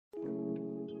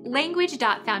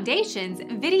Language.Foundation's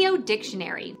Video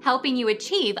Dictionary, helping you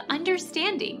achieve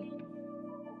understanding.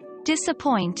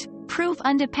 Disappoint, prove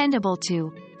undependable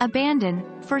to, abandon,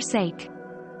 forsake.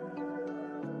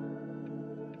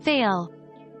 Fail.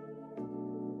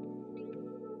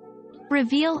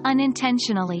 Reveal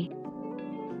unintentionally.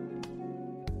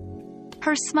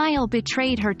 Her smile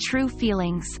betrayed her true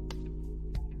feelings.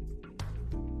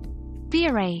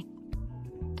 Betray.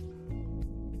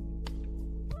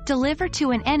 Deliver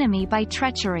to an enemy by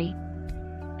treachery.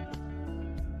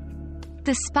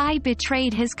 The spy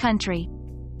betrayed his country.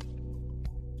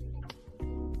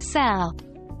 Sell.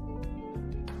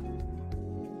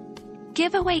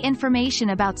 Give away information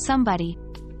about somebody.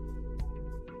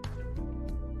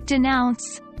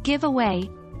 Denounce, give away,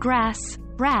 grass,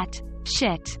 rat,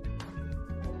 shit.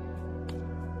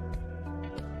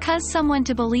 Cause someone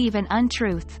to believe an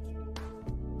untruth.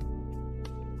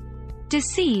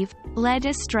 Deceive, led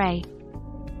astray.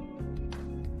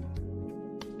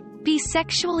 Be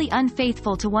sexually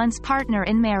unfaithful to one's partner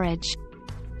in marriage.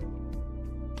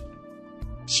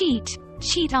 Cheat,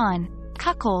 cheat on,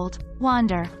 cuckold,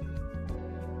 wander.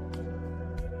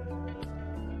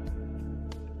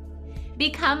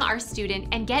 Become our student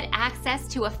and get access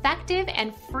to effective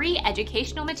and free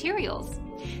educational materials.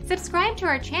 Subscribe to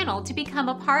our channel to become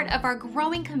a part of our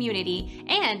growing community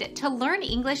and to learn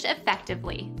English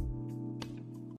effectively.